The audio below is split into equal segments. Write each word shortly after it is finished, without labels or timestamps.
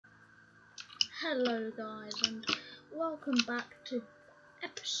Hello guys and welcome back to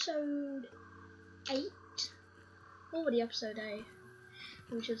episode 8, already episode 8,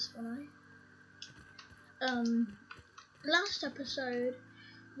 which is funny. Last episode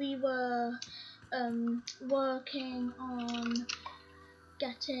we were working on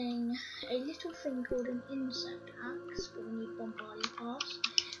getting a little thing called an insect axe, but we need bombardier parts,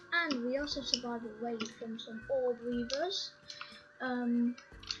 and we also survived a raid from some orb weavers.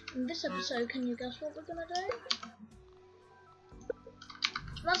 In this episode, can you guess what we're gonna do?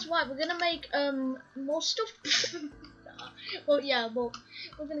 That's right, we're gonna make more stuff. Well, yeah, but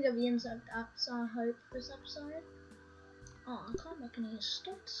we're gonna get the insect axe, I hope, this episode. Oh, I can't make any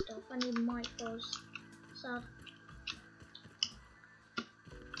stuff. I need micros. Sad.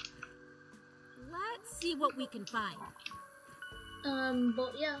 Let's see what we can find.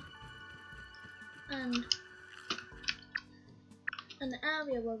 But yeah, and an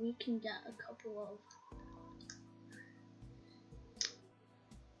area where we can get a couple of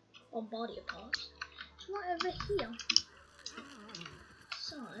bombardier parts. It's right over here.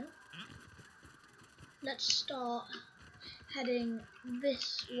 So let's start heading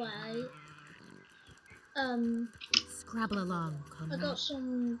this way. Scrabble along, I got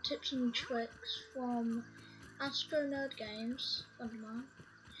some tips and tricks from Astro Nerd Games, friend of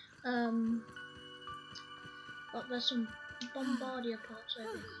mine. But there's some bombardier parts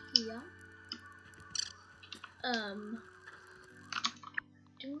over here.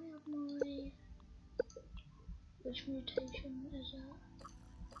 Do I have my, which mutation is that?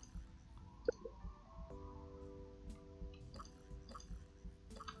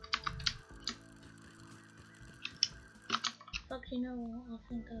 Fuck, you know what, I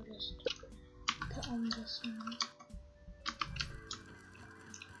think I'll just put on this one.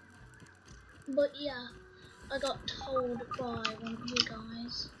 But yeah, I got told by one of you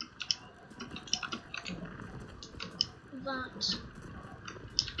guys that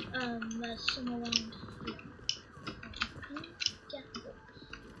there's some around here. Yeah, oops.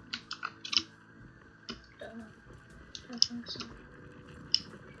 Don't know. Don't think so.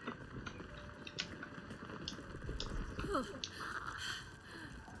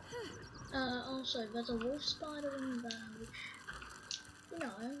 Also, there's a wolf spider in there, which, you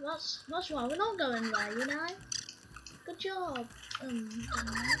know, that's why we're not going there, you know? Good job,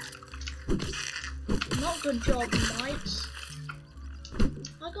 not good job, mates.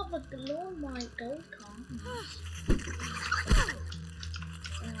 I got the Glormite gold card.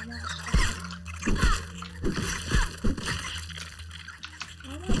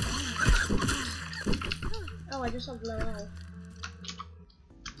 Oh, I just have low health.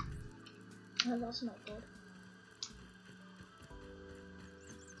 Oh, that's not good.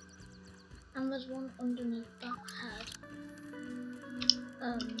 And there's one underneath that head.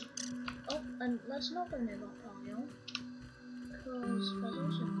 Oh, and let's not go near that pile, because there's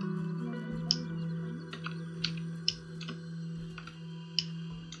also one of those.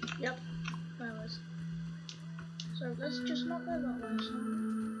 Yep, there is. So let's just not go that way, so.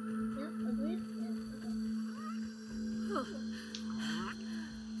 Yeah, agreed? Yeah, okay.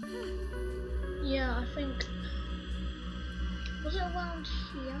 Yeah, I think, was it around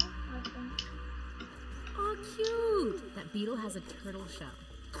here? I think. Oh, cute! That beetle has a turtle shell.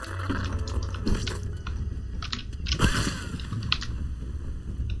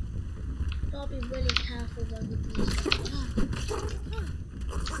 Gotta be really careful though with these guys.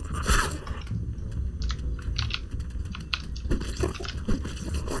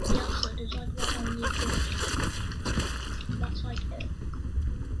 The outside is like right on the edge. That's like it.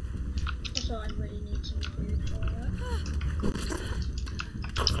 Also, I really need some food for it.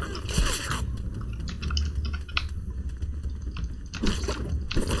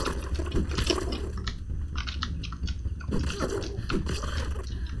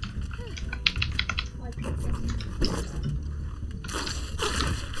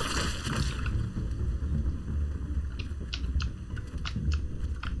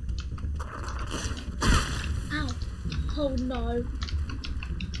 Ow! Oh no.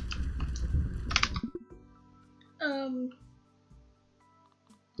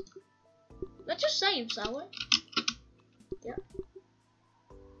 Let's just save, shall we? Yep.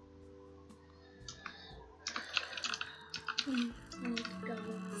 I need to go.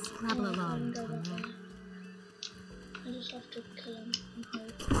 Scrabble along, go that way. I just have to kill him and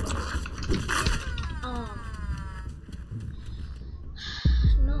hope. Ah.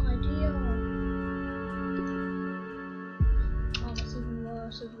 Not ideal. Oh, that's even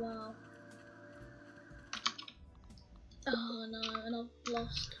worse as well. Oh no, and I've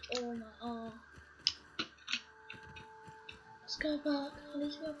lost all my Let's go back. I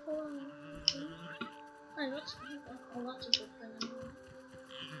need to go forward. Oh, that's a good thing anyway.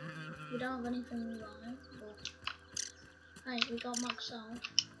 We don't have anything alive, but hey, we got max out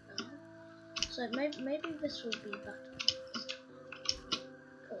now. So maybe this will be better this time.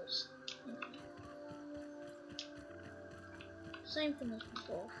 Because, you know, same thing as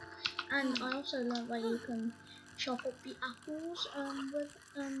before. And I also learned that you can chop up the apples with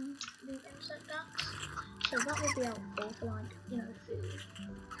the insect axe. So that would be helpful for, like, you know, food.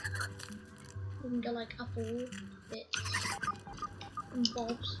 You can get like apple bits and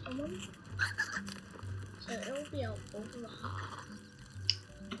bobs from them. So it will be helpful for that.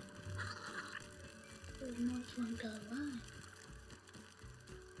 There's not one go away.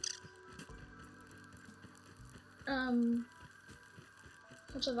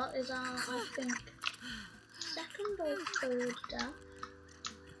 So that is our, I think, second or third death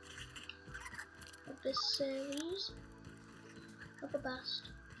of this series. Not the best.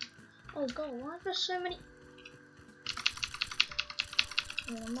 Oh god, why are there so many?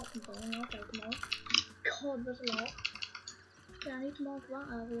 Oh, I'm not controlling, I'll take them all. God, there's a lot. Okay, I need to mark that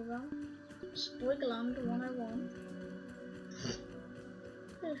area then. Sprigland 101.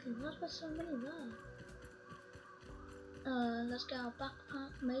 Seriously, why is there so many there? Let's get our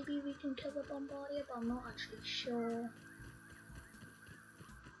backpack. Maybe we can kill the bombardier, but I'm not actually sure.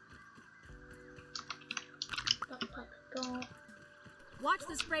 Backpack got. Watch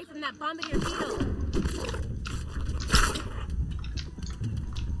the spray from that bombardier beetle.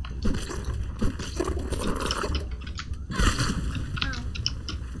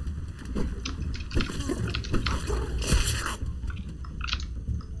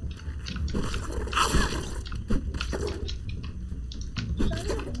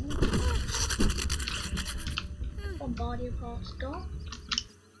 Bombardier parts got.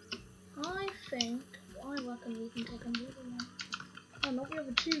 I reckon we can take on the other one. Oh, not the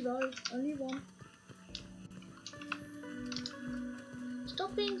other two though, only one.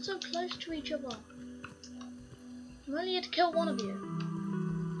 Stop being so close to each other. I'm only here to kill one of you.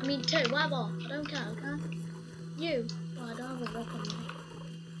 I mean two, whatever, I don't care, okay? You, well, I don't have a rock on me.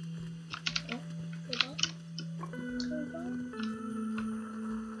 Oh, go back. Go back.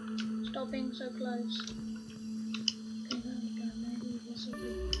 Stop being so close. Okay, there we go, maybe this will be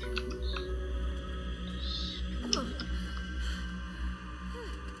a chance.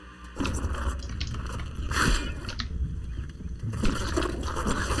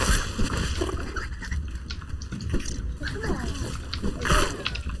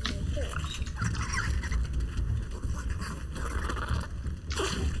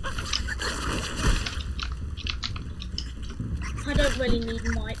 I don't really need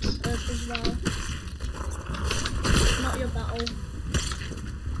mites as well. Not your battle.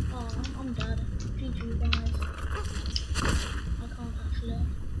 Oh, I'm dead. GG guys. I can't actually.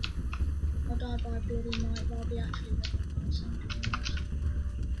 I'll die by a bloody mite, but I'll be actually living by something else.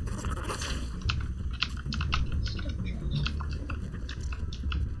 Still chase.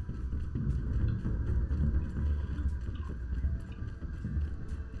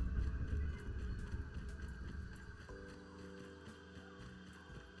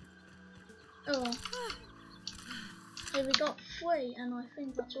 Oh well. Okay, we got 3, and I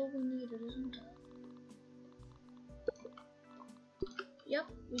think that's all we needed, isn't it? Yep,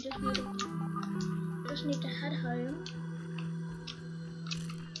 we just need to head home.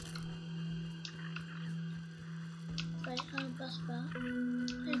 Wait, best bet.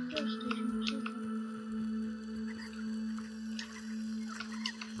 Hey, fuel station, super.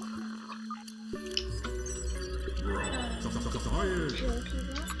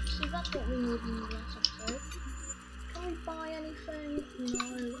 See, that's what we need in the last episode. Can we buy anything?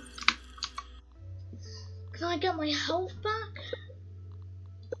 No. Can I get my health back?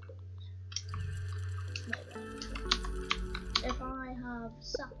 Maybe. If I have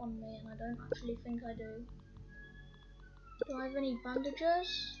sap on me, and I don't actually think I do. Do I have any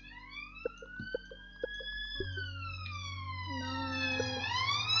bandages? No.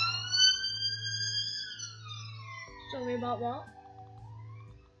 Sorry about that.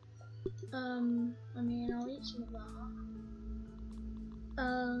 I mean, I'll eat some of that.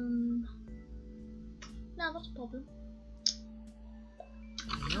 No, that's a problem.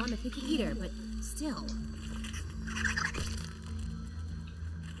 I know I'm a picky eater, but still.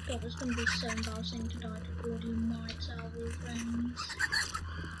 God, it's gonna be so embarrassing to die to bloody mites out of all things.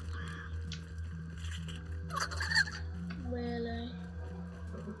 Really?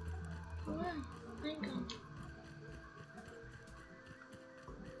 Oh yeah, thank God.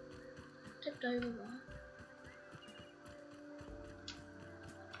 Tipped over there.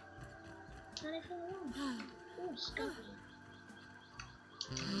 Anything wrong? Oh, Scotty.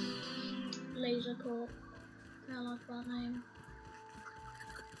 laser corp. I like that name.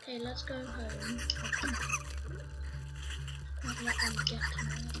 Okay, let's go home. Can't let them get to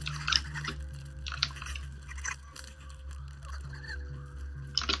me.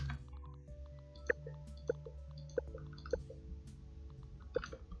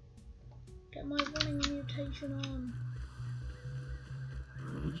 Get my running mutation on.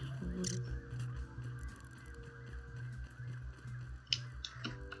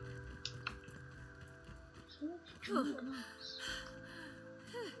 So much junk on us.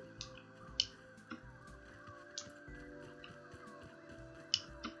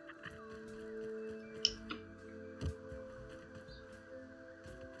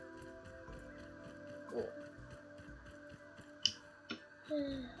 Cool.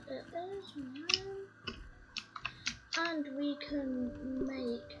 Here it is, man. And we can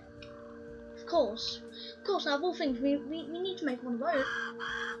make, of course, out of all things, we need to make one of those.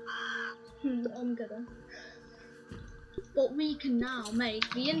 I'm gonna. But we can now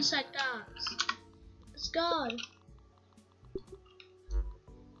make the insect axe. Let's go.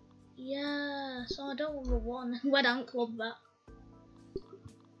 Yes, I don't want the one. We don't club that.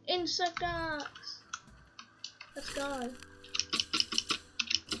 Insect axe. Let's go.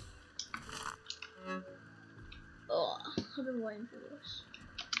 Oh, I've been waiting for this.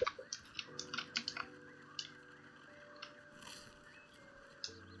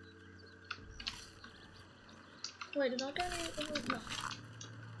 Wait, did I get any? No.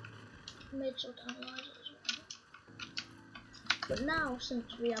 Made sort of analyze it as well. But now,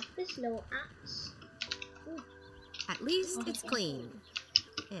 since we have this little axe, ooh, At least it's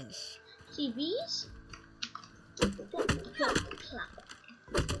clean-ish. see these? Plop, plop, plop.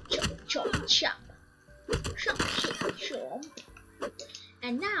 Chop, chop, chop. Chop, chop, chop.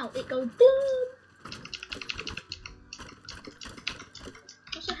 And now it goes boom.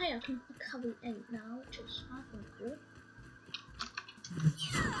 Also, hey, I can cover 8 now, which is I think cool.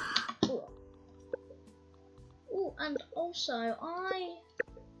 Ooh. Ooh, and also I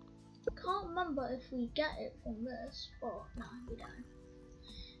can't remember if we get it from this, but no, we don't.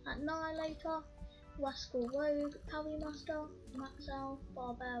 Annihilator, Rascal Rogue, Parry Master, Maxwell,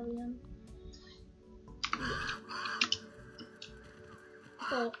 Barbarian.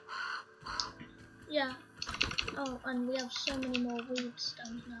 But yeah. Oh, and we have so many more reed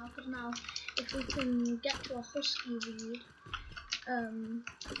stones now. Because now, if we can get to a husky reed,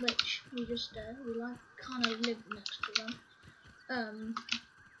 which we just did, we like kind of live next to them.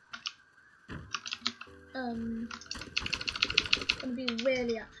 Gonna be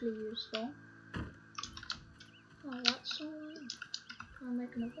really actually useful. Oh, that's all. Can I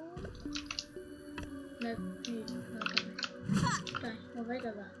make another one? Nope. Okay, well they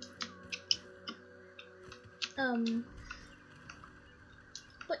go there.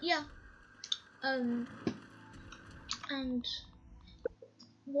 But yeah. And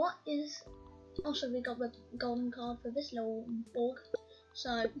what is also we got the golden card for this little bug.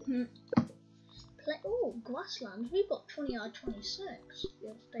 So play grassland. We've got 20 out of 26.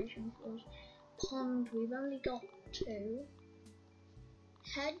 Field station floors. Pond, we've only got 2.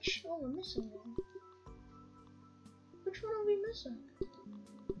 Hedge, oh we're missing one. Which one are we missing?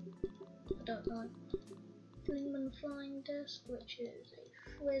 I don't know. Flingman flying disc, which is a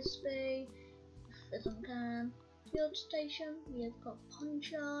frisbee, fizzle can. Field station, we have got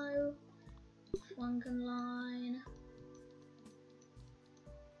poncho, flanken line.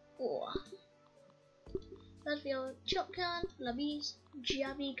 Oh, that's the old chop can, labis,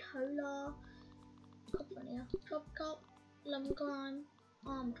 jabby cola, copania, chop cop, lemon climb,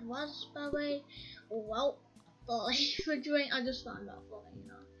 armed raspberry. Well, for drink, I just found out funny, you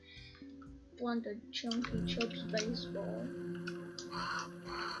know. Blended chunky chips baseball.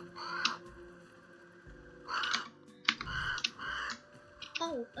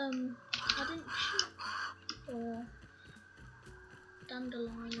 Oh, I didn't shoot for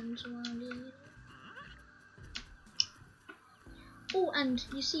dandelions around here. Oh, and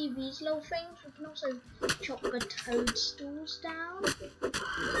you see these little things? We can also chop the toadstools down.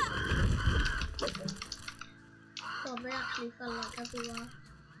 Well, they actually fell like everywhere.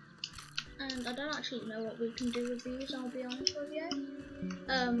 And I don't actually know what we can do with these, I'll be honest with you.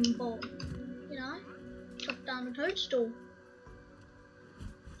 But, you know, chop down a toadstool.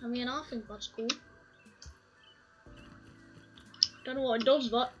 I mean, I think that's cool. Don't know what it does,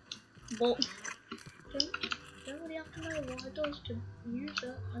 but don't really have to know what it does to use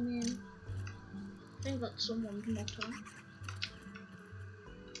it. I mean, I think that's someone's motto.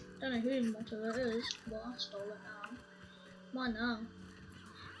 Don't know whose motto it is, but I stole it now. Mine now.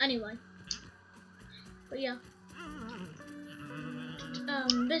 Anyway. But yeah.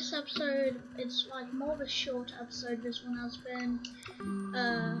 This episode, it's like more of a short episode. This one has been.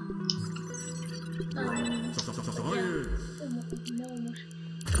 Yeah.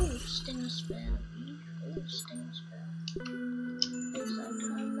 Oh, stinger spin. Oh, stinger spin. It's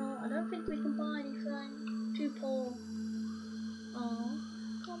like, no, I don't think we can buy anything. Too poor. Oh,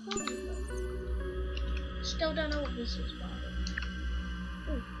 can't buy anything. Still don't know what this is about.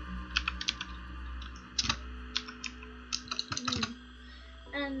 Oh.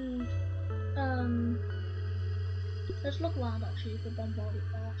 And let's look around actually for bombardier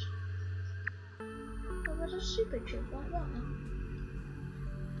parts. Oh, there's a super chip like that.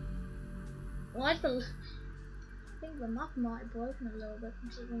 Well, I think the map might have broken a little bit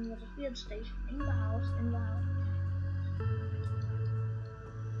considering there's a field station in the house.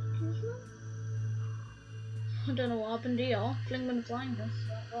 Excuse me? I don't know what happened here. Flingman flying us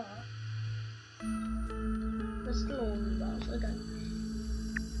like that. There's still all in the house. Okay.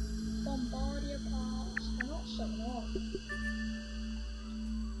 Bombardier parts. They're not so long.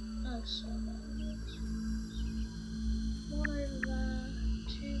 Oh, so one over there,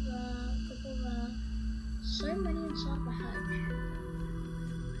 two there, couple there. So many inside the hedge.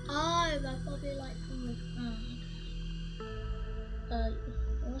 Oh, they're probably like from the I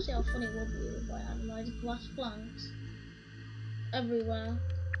want to see how funny it would be if I analysed glass planks everywhere.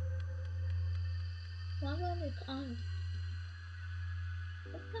 Why were they? Oh.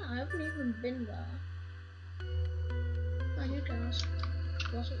 I haven't even been there. Oh, you guys.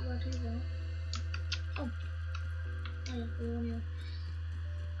 Was it there too there? Oh. Oh yeah, we already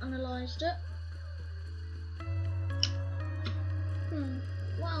analysed it.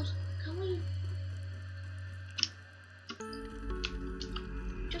 What else? Can we...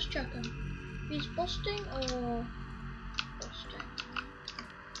 Just checking. He's busting or... busting?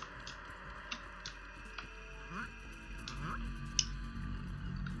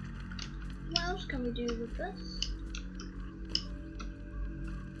 What else can we do with this?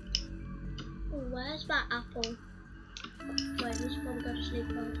 Oh, where's that apple? Wait, we should probably go to sleep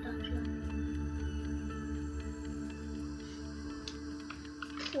first, actually.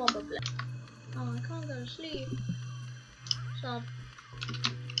 Probably. Oh, I can't go to sleep. So,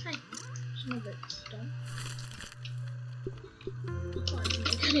 hey, some of it's done. I can't even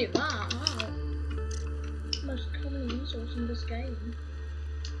make any of that. Wow. Most common resource in this game.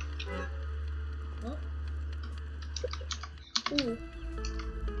 Oh. Ooh.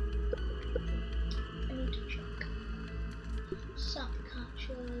 I need to check. Sap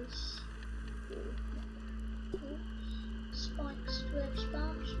catchers. Ooh. Spike strips,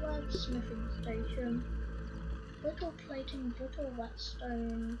 bounce web, smithing station. Brittle plating, brittle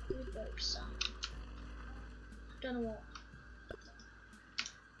whetstone, crude rope sap. Don't know what.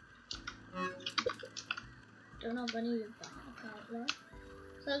 Don't have any of that apparently.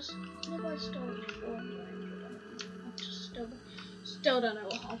 So that's nearby storage for I just still don't know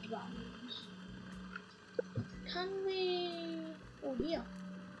what half of that means. Can we... oh yeah.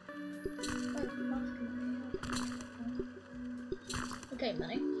 Okay,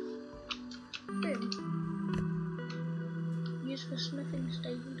 money. Boom. Use for smithing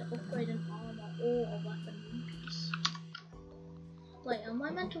station to upgrade an armor or a weapon piece. Wait, am I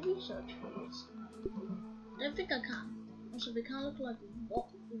meant to research these? I don't think I can. Also, they can't look like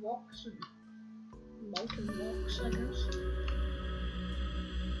rocks and molten rocks, I guess.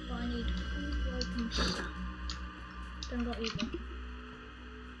 But I need rope and sap. Don't got either.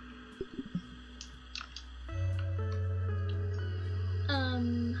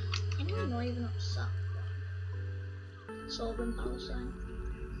 I'm really not even up sap. Solvent power sign.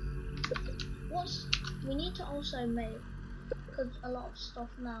 We need to also make, because a lot of stuff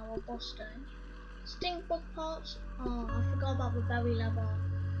now are busting. Stink bug parts. Oh, I forgot about the berry leather.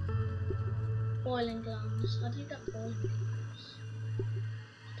 Boiling glands. How do you get boiling glands?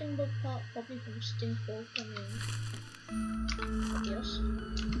 Stink bug part probably from stink bug. I mean, yes.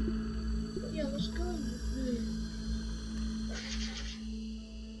 But yeah, let's go.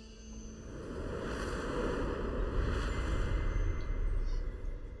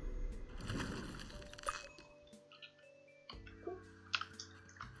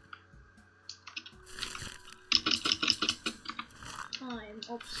 I'm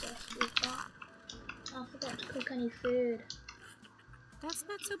obsessed with that. I forgot to cook any food. That's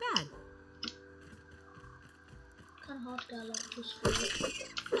not so bad. Kinda hard to get a lot of this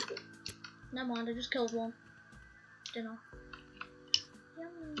food. Never mind, I just killed one. Dinner.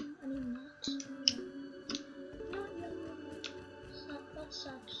 Yum, I need nuts. Not yum. That's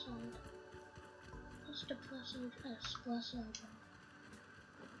sad side. That's depressing. Espresso.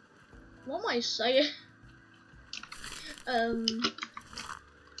 What am I saying?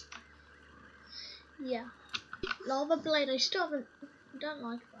 Yeah. Lava blade, I still don't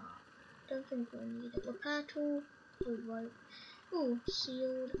like that. Don't think we need it. Repair tool, food rope. Ooh,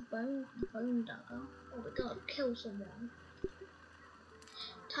 sealed bone dagger. Oh, we gotta kill someone.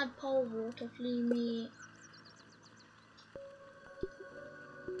 Tadpole, water, flea meat.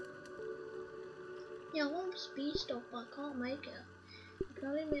 Yeah, I want speed stuff, but I can't make it. I can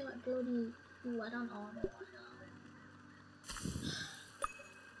only make like bloody. Ooh, I don't know.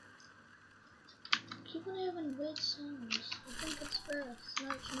 Keep on hearing weird sounds. I think it's this. No,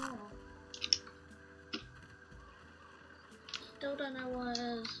 it's not. Still don't know what it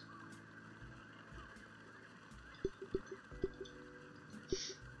is.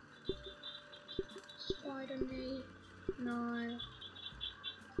 Spider meat. No.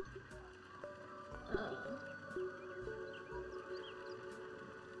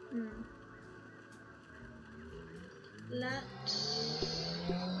 Let's.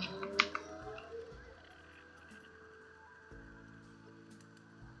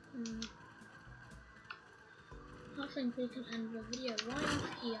 I think we can end the video right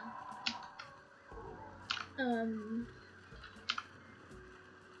off here.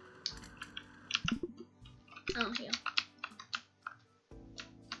 Oh, here.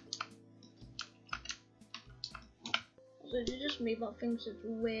 So it's just me, but thinks it's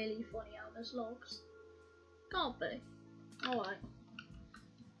really funny how there's logs. Can't be. Alright.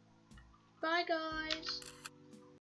 Bye, guys.